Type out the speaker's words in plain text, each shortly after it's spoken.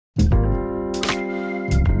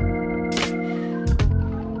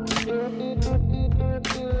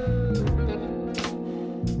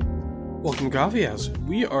from Coffee House.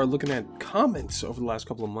 We are looking at comments over the last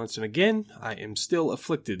couple of months, and again, I am still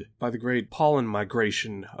afflicted by the great pollen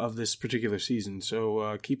migration of this particular season,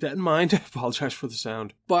 so keep that in mind. I apologize for the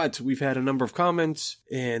sound. But we've had a number of comments,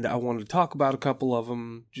 and I wanted to talk about a couple of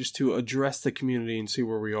them just to address the community and see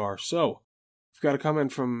where we are. So, we've got a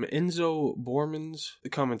comment from Enzo Bormans. The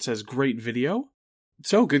comment says, great video.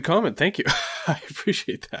 So, good comment, thank you. I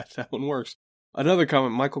appreciate that. That one works. Another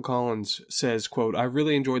comment, Michael Collins says, quote, I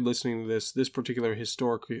really enjoyed listening to this. This particular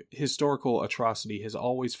historical atrocity has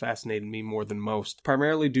always fascinated me more than most,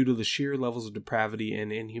 primarily due to the sheer levels of depravity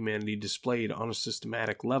and inhumanity displayed on a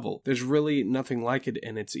systematic level. There's really nothing like it,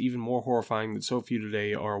 and it's even more horrifying that so few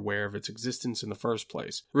today are aware of its existence in the first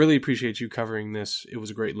place. Really appreciate you covering this. It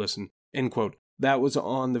was a great listen. End quote. That was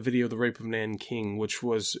on the video, The Rape of Nanking, which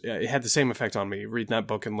was, it had the same effect on me. Reading that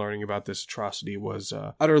book and learning about this atrocity was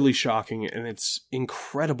utterly shocking, and it's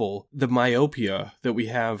incredible, the myopia that we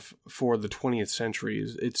have for the 20th century.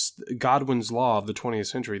 It's Godwin's law of the 20th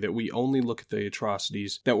century, that we only look at the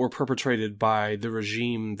atrocities that were perpetrated by the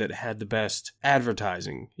regime that had the best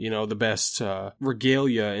advertising, the best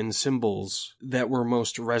regalia and symbols that were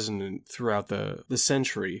most resonant throughout the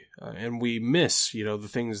century. And we miss, the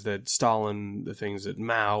things that Stalin, the things that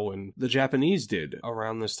Mao and the Japanese did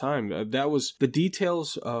around this time. That was, the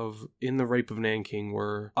details of In the Rape of Nanking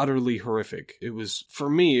were utterly horrific. It was, for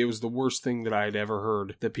me, it was the worst thing that I had ever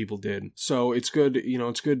heard that people did. So it's good,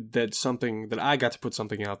 it's good that I got to put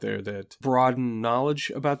something out there that broadened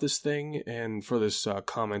knowledge about this thing, and for this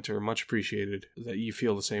commenter, much appreciated that you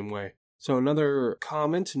feel the same way. So another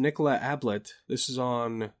comment, Nicola Ablett. This is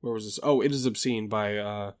on, where was this? Oh, It Is Obscene by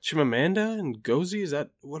Chimamanda Ngozi. Is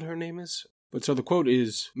that what her name is? But so the quote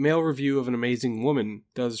is, male review of An Amazing Woman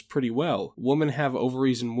does pretty well. Women have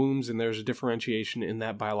ovaries and wombs, and there's a differentiation in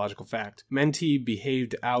that biological fact. Mentee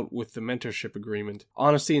behaved out with the mentorship agreement.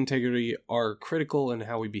 Honesty and integrity are critical in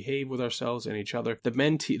how we behave with ourselves and each other. The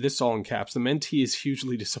mentee, this is all in caps, the mentee is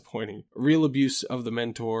hugely disappointing. Real abuse of the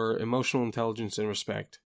mentor, emotional intelligence and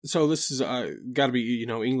respect. So this is got to be,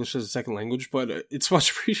 English as a second language, but it's much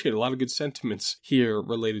appreciated. A lot of good sentiments here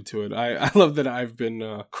related to it. I love that I've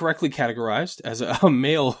been correctly categorized as a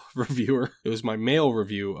male reviewer. It was my male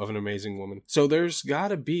review of An Amazing Woman. So there's got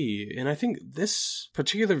to be, and I think this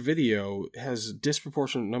particular video has a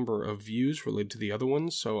disproportionate number of views related to the other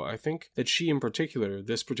ones. So I think that she in particular,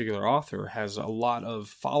 this particular author, has a lot of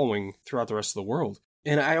following throughout the rest of the world.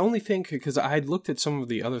 And I only think, because I had looked at some of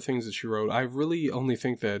the other things that she wrote, I really only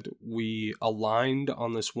think that we aligned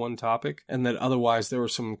on this one topic, and that otherwise there were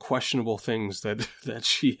some questionable things that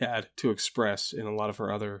she had to express in a lot of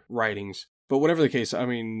her other writings. But whatever the case, I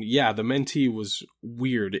mean, yeah, the mentee was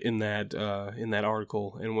weird in that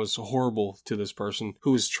article, and was horrible to this person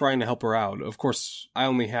who was trying to help her out. Of course, I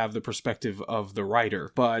only have the perspective of the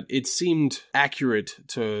writer, but it seemed accurate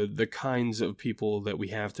to the kinds of people that we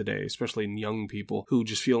have today, especially young people who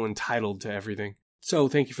just feel entitled to everything. So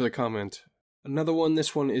thank you for the comment. Another one,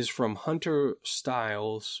 this one is from Hunter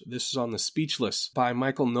Styles. This is on the Speechless by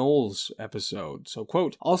Michael Knowles episode. So,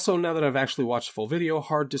 quote, also, now that I've actually watched the full video,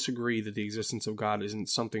 hard disagree that the existence of God isn't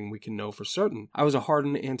something we can know for certain. I was a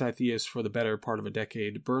hardened anti-theist for the better part of a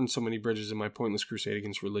decade, burned so many bridges in my pointless crusade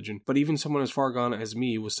against religion, but even someone as far gone as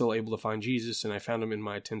me was still able to find Jesus, and I found him in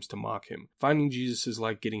my attempts to mock him. Finding Jesus is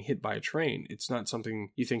like getting hit by a train. It's not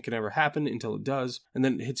something you think can ever happen until it does, and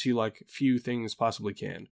then it hits you like few things possibly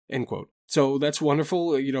can. End quote. So that's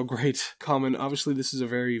wonderful, great comment. Obviously, this is a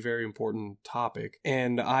very, very important topic,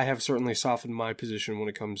 and I have certainly softened my position when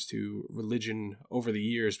it comes to religion over the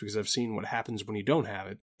years, because I've seen what happens when you don't have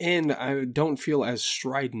it. And I don't feel as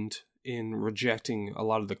strident in rejecting a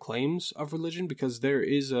lot of the claims of religion, because there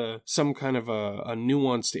is some kind of a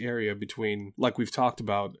nuanced area between, like we've talked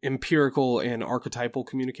about, empirical and archetypal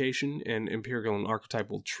communication and empirical and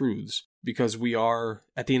archetypal truths. Because we are,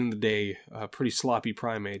 at the end of the day, pretty sloppy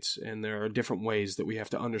primates, and there are different ways that we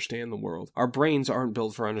have to understand the world. Our brains aren't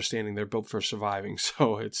built for understanding, they're built for surviving,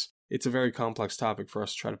 so it's a very complex topic for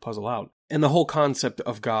us to try to puzzle out. And the whole concept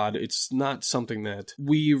of God, it's not something that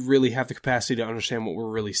we really have the capacity to understand what we're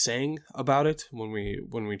really saying about it when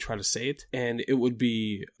we try to say it. And it would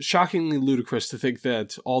be shockingly ludicrous to think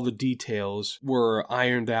that all the details were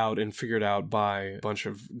ironed out and figured out by a bunch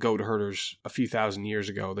of goat herders a few thousand years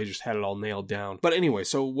ago. They just had it all nailed down. But anyway,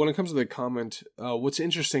 so when it comes to the comment, what's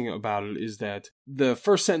interesting about it is that the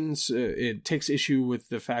first sentence, it takes issue with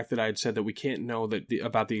the fact that I had said that we can't know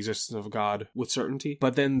about the existence of God with certainty.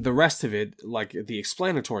 But then the rest of it, like the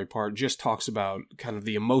explanatory part, just talks about kind of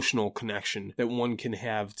the emotional connection that one can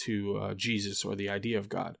have to Jesus or the idea of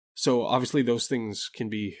God. So obviously those things can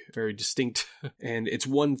be very distinct, and it's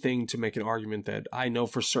one thing to make an argument that I know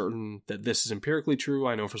for certain that this is empirically true,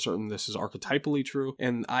 I know for certain this is archetypally true,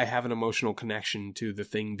 and I have an emotional connection to the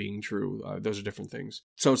thing being true. Those are different things.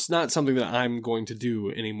 So it's not something that I'm going to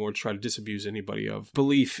do anymore to try to disabuse anybody of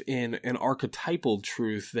belief in an archetypal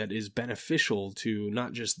truth that is beneficial to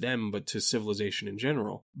not just them, but to civilization in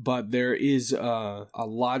general. But there is a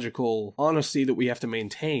logical honesty that we have to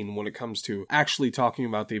maintain when it comes to actually talking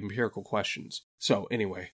about the empirical questions. So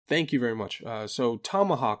anyway, thank you very much. So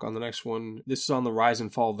Tomahawk on the next one, this is on the rise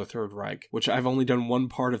and fall of the Third Reich, which I've only done one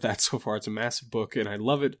part of that so far. It's a massive book and I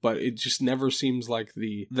love it, but it just never seems like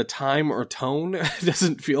the time or tone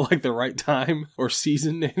doesn't feel like the right time or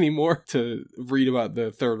season anymore to read about the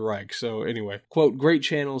Third Reich. So anyway, quote, great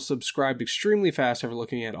channel, subscribed extremely fast after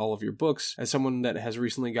looking at all of your books. As someone that has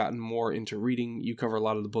recently gotten more into reading, you cover a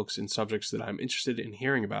lot of the books and subjects that I'm interested in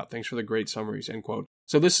hearing about. Thanks for the great summaries, end quote.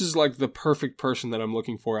 So this is like the perfect person that I'm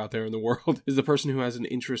looking for out there in the world, is the person who has an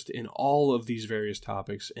interest in all of these various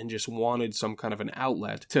topics and just wanted some kind of an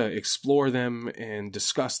outlet to explore them and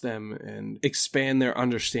discuss them and expand their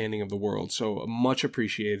understanding of the world. So much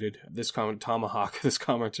appreciated. This comment, Tomahawk, this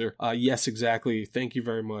commenter, yes, exactly. Thank you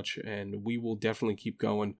very much. And we will definitely keep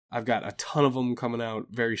going. I've got a ton of them coming out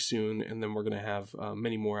very soon, and then we're going to have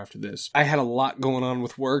many more after this. I had a lot going on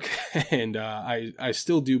with work, and I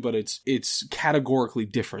still do, but it's categorically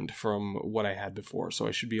different from what I had before, so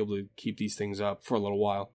I should be able to keep these things up for a little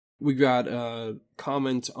while. We got a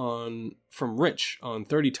comment from Rich on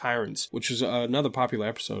 30 Tyrants, which is another popular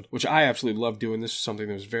episode, which I absolutely love doing. This is something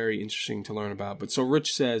that was very interesting to learn about. But so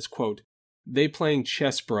Rich says, quote, they playing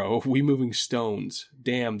chess, bro. We moving stones.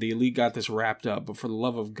 Damn, the elite got this wrapped up, but for the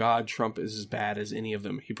love of God, Trump is as bad as any of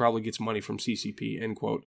them. He probably gets money from CCP, end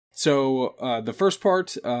quote. So the first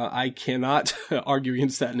part, I cannot argue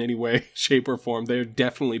against that in any way, shape, or form. They're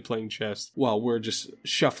definitely playing chess while we're just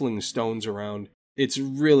shuffling stones around. It's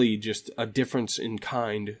really just a difference in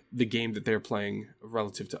kind, the game that they're playing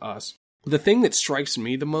relative to us. The thing that strikes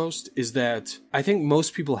me the most is that I think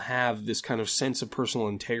most people have this kind of sense of personal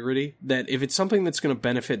integrity, that if it's something that's going to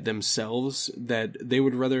benefit themselves, that they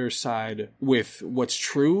would rather side with what's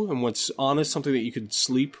true and what's honest, something that you could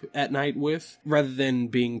sleep at night with, rather than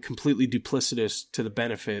being completely duplicitous to the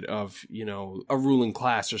benefit of, you know, a ruling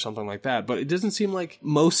class or something like that. But it doesn't seem like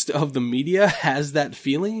most of the media has that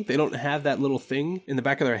feeling. They don't have that little thing in the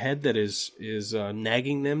back of their head that is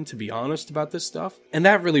nagging them to be honest about this stuff. And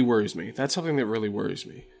that really worries me. That's something that really worries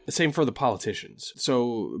me. The same for the politicians.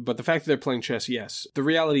 So, but the fact that they're playing chess, yes. The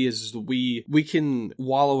reality is we can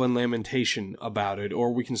wallow in lamentation about it,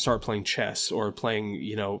 or we can start playing chess, or playing,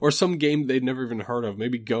 you know, or some game they've never even heard of.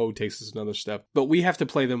 Maybe Go takes us another step. But we have to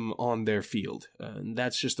play them on their field. And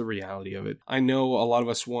that's just the reality of it. I know a lot of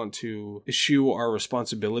us want to eschew our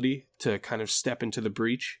responsibility to kind of step into the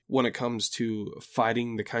breach when it comes to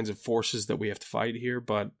fighting the kinds of forces that we have to fight here,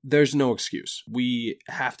 but there's no excuse. We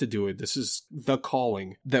have to do it. This is the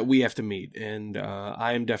calling that we have to meet, and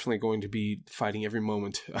I am definitely going to be fighting every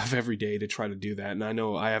moment of every day to try to do that. And I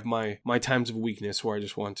know I have my times of weakness where I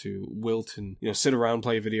just want to wilt and, you know, sit around,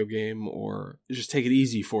 play a video game, or just take it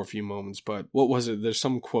easy for a few moments. But what was it? There's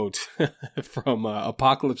some quote from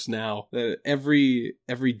Apocalypse Now that every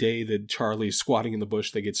day that Charlie's squatting in the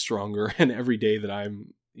bush, they get stronger, and every day that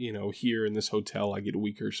I'm, you know, here in this hotel, I get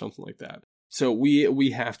weaker, something like that. So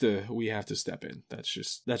we have to step in. That's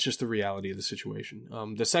just the reality of the situation.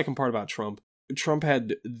 The second part about Trump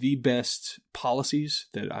had the best policies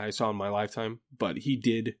that I saw in my lifetime, but he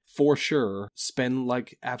did, for sure, spend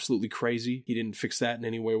like absolutely crazy. He didn't fix that in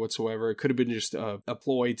any way whatsoever. It could have been just a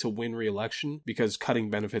ploy to win re-election, because cutting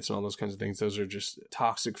benefits and all those kinds of things, those are just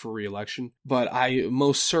toxic for re-election. But I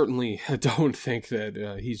most certainly don't think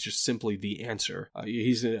that he's just simply the answer.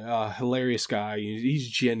 He's a hilarious guy. He's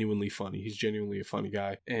genuinely funny. He's genuinely a funny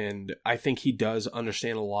guy. And I think he does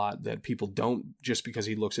understand a lot that people don't, just because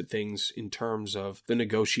he looks at things in terms of the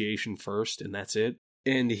negotiation first, and that's it.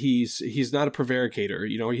 And he's not a prevaricator,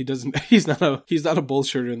 you know. He's not a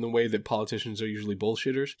bullshitter in the way that politicians are usually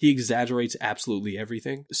bullshitters. He exaggerates absolutely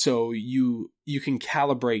everything. So you can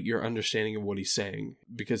calibrate your understanding of what he's saying,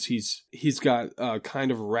 because he's got a kind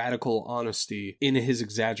of radical honesty in his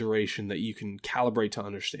exaggeration that you can calibrate to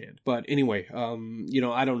understand. But anyway, you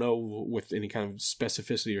know, I don't know with any kind of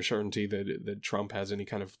specificity or certainty that Trump has any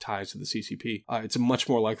kind of ties to the CCP. It's much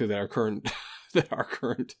more likely that our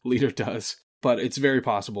current leader does. But it's very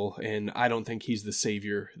possible, and I don't think he's the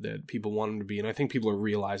savior that people want him to be, and I think people are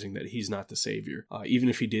realizing that he's not the savior, even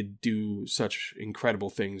if he did do such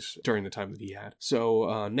incredible things during the time that he had.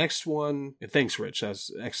 So, next one, and thanks, Rich,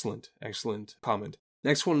 that's excellent comment.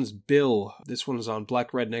 Next one is Bill. This one is on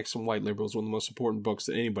Black Rednecks and White Liberals, one of the most important books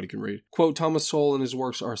that anybody can read. Quote, Thomas Sowell and his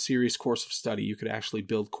works are a serious course of study. You could actually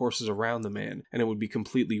build courses around the man, and it would be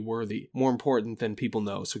completely worthy. More important than people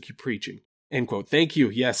know, so keep preaching. End quote. Thank you.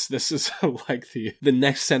 Yes, this is like the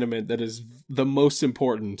next sentiment that is the most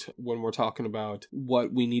important when we're talking about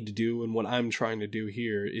what we need to do, and what I'm trying to do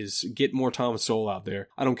here is get more Thomas Sowell out there.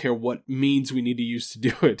 I don't care what means we need to use to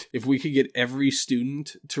do it. If we could get every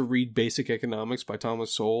student to read Basic Economics by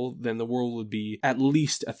Thomas Sowell, then the world would be at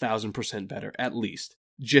least 1,000% better. At least.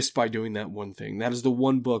 Just by doing that one thing. That is the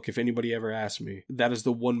one book, if anybody ever asks me, that is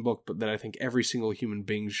the one book that I think every single human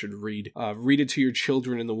being should read. Read it to your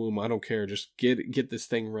children in the womb. I don't care. Just get this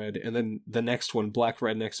thing read. And then the next one, Black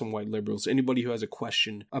Rednecks and White Liberals. Anybody who has a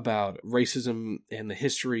question about racism and the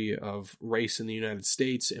history of race in the United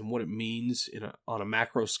States and what it means on a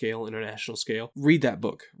macro scale, international scale, read that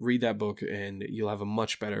book. Read that book and you'll have a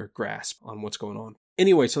much better grasp on what's going on.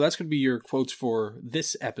 Anyway, so that's going to be your quotes for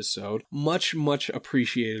this episode. Much, much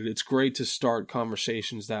appreciated. It's great to start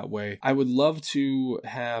conversations that way. I would love to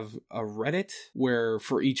have a Reddit where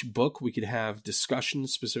for each book we could have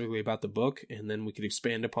discussions specifically about the book, and then we could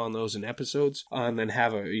expand upon those in episodes, and then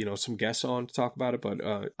have some guests on to talk about it. But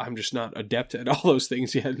I'm just not adept at all those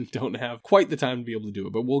things yet and don't have quite the time to be able to do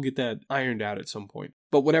it. But we'll get that ironed out at some point.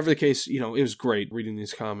 But whatever the case, it was great reading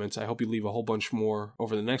these comments. I hope you leave a whole bunch more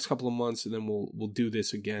over the next couple of months, and then we'll do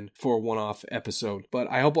this again for a one-off episode.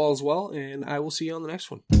 But I hope all is well, and I will see you on the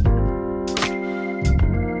next one.